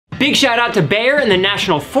Big shout out to Bayer and the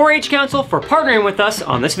National 4-H Council for partnering with us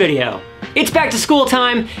on this video. It's back to school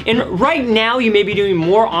time, and right now you may be doing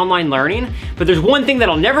more online learning, but there's one thing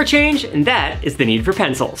that'll never change, and that is the need for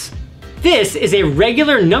pencils. This is a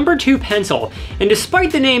regular number 2 pencil, and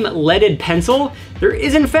despite the name leaded pencil, there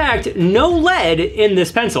is in fact no lead in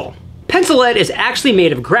this pencil. Pencil lead is actually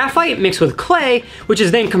made of graphite mixed with clay, which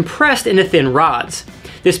is then compressed into thin rods.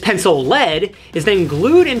 This pencil lead is then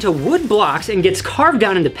glued into wood blocks and gets carved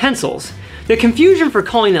down into pencils. The confusion for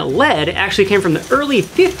calling it lead actually came from the early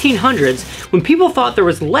 1500s when people thought there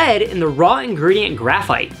was lead in the raw ingredient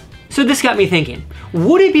graphite. So this got me thinking,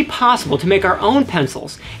 would it be possible to make our own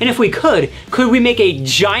pencils? And if we could we make a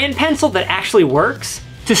giant pencil that actually works?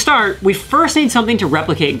 To start, we first need something to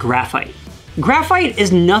replicate graphite. Graphite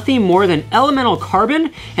is nothing more than elemental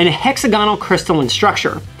carbon and a hexagonal crystalline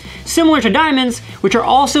structure, similar to diamonds, which are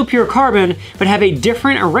also pure carbon, but have a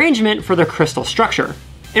different arrangement for their crystal structure.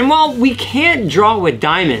 And while we can't draw with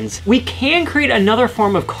diamonds, we can create another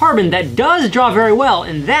form of carbon that does draw very well,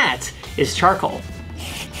 and that is charcoal.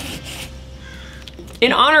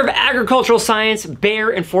 In honor of agricultural science, Bayer,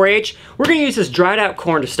 and 4-H, we're gonna use this dried out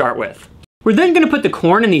corn to start with. We're then gonna put the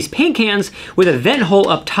corn in these paint cans with a vent hole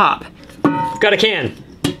up top. Got a can.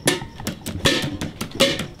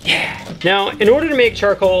 Yeah. Now, in order to make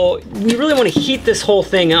charcoal, we really wanna heat this whole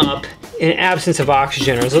thing up in absence of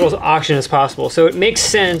oxygen, or as little oxygen as possible. So it makes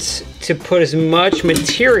sense to put as much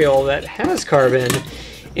material that has carbon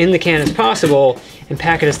in the can as possible and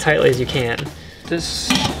pack it as tightly as you can.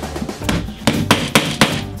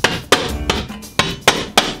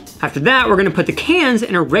 After that, we're gonna put the cans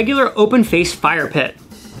in a regular open-faced fire pit.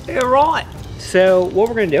 All right. So what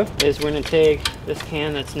we're gonna do is we're gonna take this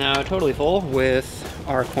can that's now totally full with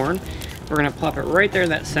our corn. We're gonna plop it right there in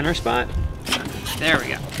that center spot. There we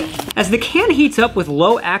go. As the can heats up with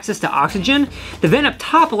low access to oxygen, the vent up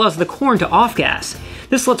top allows the corn to off-gas.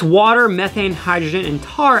 This lets water, methane, hydrogen, and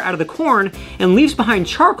tar out of the corn and leaves behind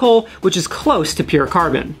charcoal, which is close to pure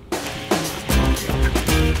carbon. All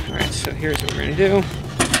right, so here's what we're gonna do.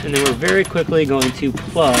 And then we're very quickly going to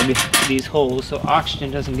plug these holes so oxygen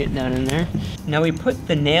doesn't get down in there. Now we put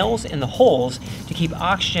the nails in the holes to keep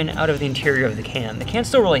oxygen out of the interior of the can. The can's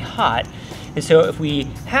still really hot, and so if we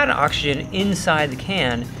had oxygen inside the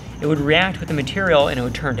can, it would react with the material and it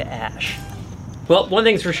would turn to ash. Well, one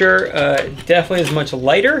thing's for sure, definitely is much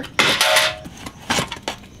lighter.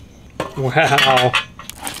 Wow.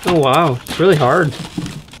 Oh wow, it's really hard.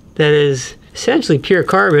 That is essentially pure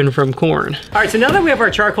carbon from corn. All right, so now that we have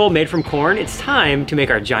our charcoal made from corn, it's time to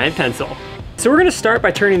make our giant pencil. So we're gonna start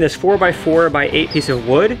by turning this 4x4x8 piece of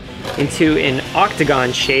wood into an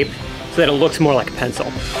octagon shape so that it looks more like a pencil.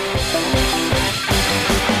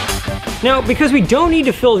 Now, because we don't need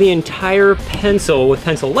to fill the entire pencil with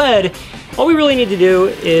pencil lead, all we really need to do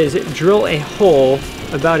is drill a hole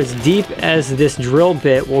about as deep as this drill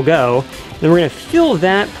bit will go. Then we're gonna fill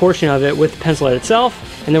that portion of it with the pencil lead itself,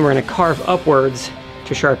 and then we're gonna carve upwards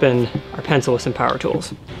to sharpen our pencil with some power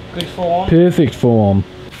tools. Good form? Perfect form.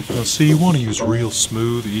 Now see, you want to use real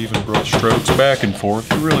smooth, even brush strokes back and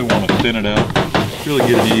forth. You really want to thin it out. Really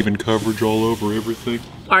get an even coverage all over everything.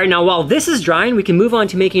 All right, now while this is drying, we can move on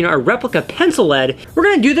to making our replica pencil lead. We're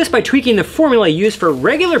gonna do this by tweaking the formula used for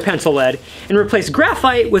regular pencil lead and replace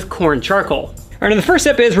graphite with corn charcoal. All right, now the first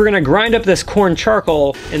step is we're gonna grind up this corn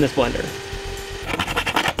charcoal in this blender.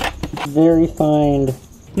 Very fine.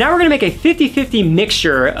 Now we're gonna make a 50-50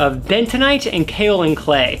 mixture of bentonite and kaolin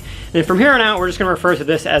clay. And then from here on out, we're just gonna refer to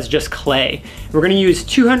this as just clay. We're gonna use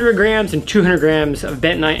 200 grams and 200 grams of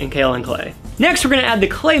bentonite and kaolin clay. Next, we're gonna add the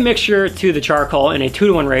clay mixture to the charcoal in a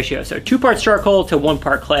 2-to-1 ratio. So 2 parts charcoal to 1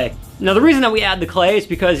 part clay. Now the reason that we add the clay is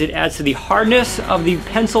because it adds to the hardness of the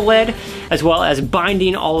pencil lead, as well as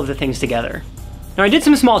binding all of the things together. Now I did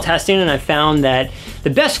some small testing and I found that the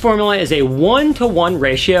best formula is a 1-to-1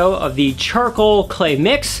 ratio of the charcoal clay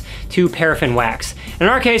mix to paraffin wax. In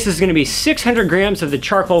our case, this is gonna be 600 grams of the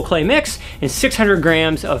charcoal clay mix and 600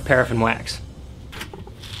 grams of paraffin wax.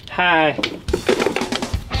 Hi.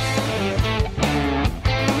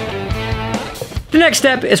 The next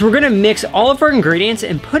step is we're gonna mix all of our ingredients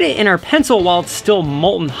and put it in our pencil while it's still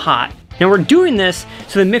molten hot. Now we're doing this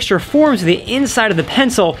so the mixture forms the inside of the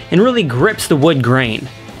pencil and really grips the wood grain.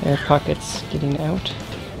 Air pockets getting out.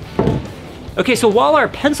 Okay, so while our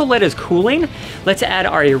pencil lead is cooling, let's add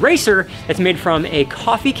our eraser that's made from a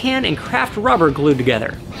coffee can and craft rubber glued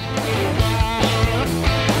together.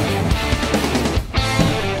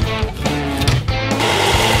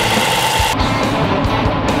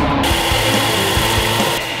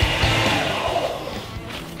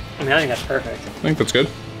 I mean, I think that's perfect. I think that's good.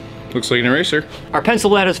 Looks like an eraser. Our pencil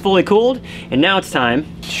lead is fully cooled, and now it's time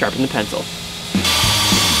sharpen the pencil.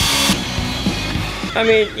 I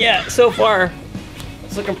mean, yeah, so far,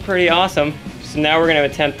 it's looking pretty awesome. So now we're gonna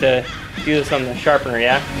attempt to do this on the sharpener,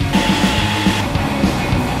 yeah?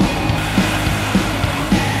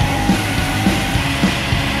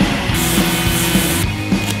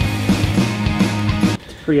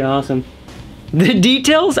 It's pretty awesome. The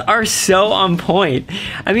details are so on point.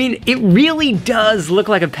 I mean, it really does look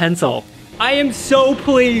like a pencil. I am so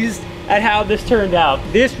pleased at how this turned out.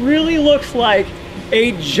 This really looks like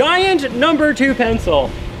a giant #2 pencil.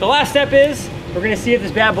 The last step is, we're gonna see if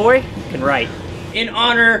this bad boy can write. In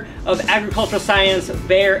honor of agricultural science,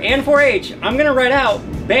 Bayer, and 4-H, I'm gonna write out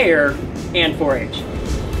Bayer and 4-H.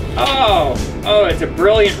 Oh, it's a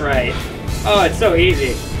brilliant write. Oh, it's so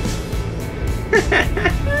easy.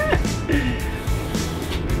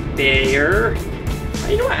 Bayer.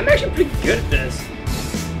 You know what, I'm actually pretty good at this.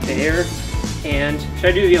 Bayer, and should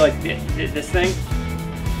I do like this thing?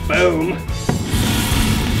 Boom.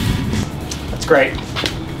 That's great.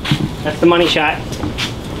 That's the money shot.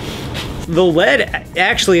 The lead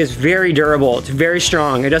actually is very durable. It's very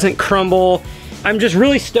strong. It doesn't crumble. I'm just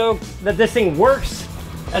really stoked that this thing works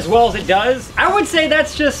as well as it does. I would say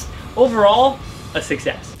that's just overall a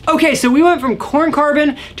success. Okay, so we went from corn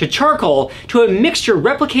carbon to charcoal to a mixture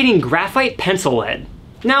replicating graphite pencil lead.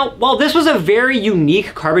 Now, while this was a very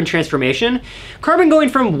unique carbon transformation, carbon going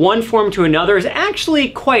from one form to another is actually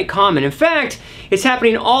quite common. In fact, it's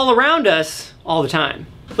happening all around us all the time.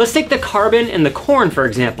 Let's take the carbon in the corn, for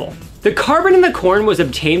example. The carbon in the corn was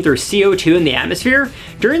obtained through CO2 in the atmosphere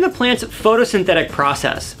during the plant's photosynthetic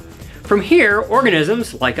process. From here,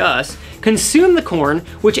 organisms, like us, consume the corn,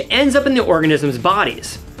 which ends up in the organisms'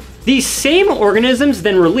 bodies. These same organisms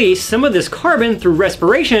then release some of this carbon through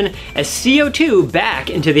respiration as CO2 back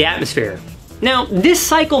into the atmosphere. Now, this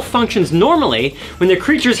cycle functions normally when the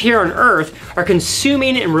creatures here on Earth are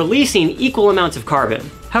consuming and releasing equal amounts of carbon.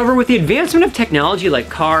 However, with the advancement of technology like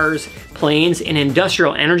cars, planes, and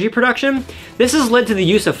industrial energy production, this has led to the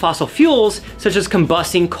use of fossil fuels such as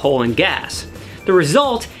combusting coal and gas. The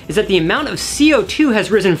result is that the amount of CO2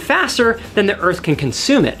 has risen faster than the Earth can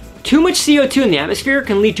consume it. Too much CO2 in the atmosphere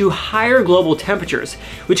can lead to higher global temperatures,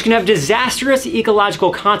 which can have disastrous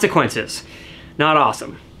ecological consequences. Not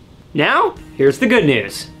awesome. Now, here's the good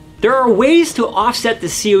news. There are ways to offset the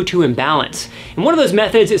CO2 imbalance, and one of those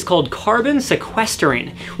methods is called carbon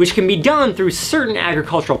sequestering, which can be done through certain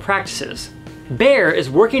agricultural practices. Bayer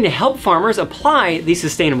is working to help farmers apply these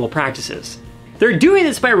sustainable practices. They're doing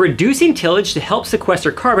this by reducing tillage to help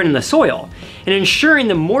sequester carbon in the soil and ensuring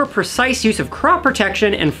the more precise use of crop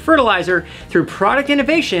protection and fertilizer through product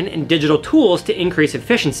innovation and digital tools to increase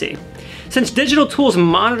efficiency. Since digital tools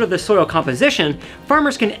monitor the soil composition,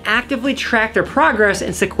 farmers can actively track their progress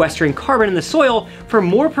in sequestering carbon in the soil for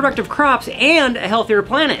more productive crops and a healthier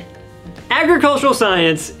planet. Agricultural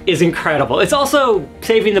science is incredible. It's also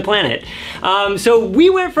saving the planet. So we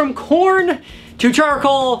went from corn to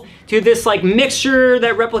charcoal to this like mixture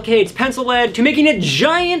that replicates pencil lead to making a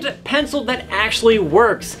giant pencil that actually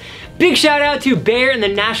works. Big shout out to Bayer and the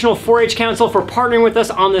National 4-H Council for partnering with us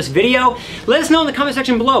on this video. Let us know in the comment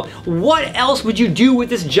section below, what else would you do with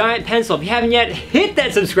this giant pencil? If you haven't yet, hit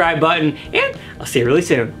that subscribe button, and I'll see you really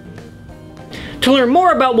soon. To learn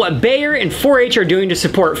more about what Bayer and 4-H are doing to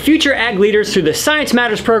support future ag leaders through the Science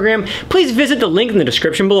Matters program, please visit the link in the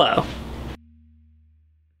description below.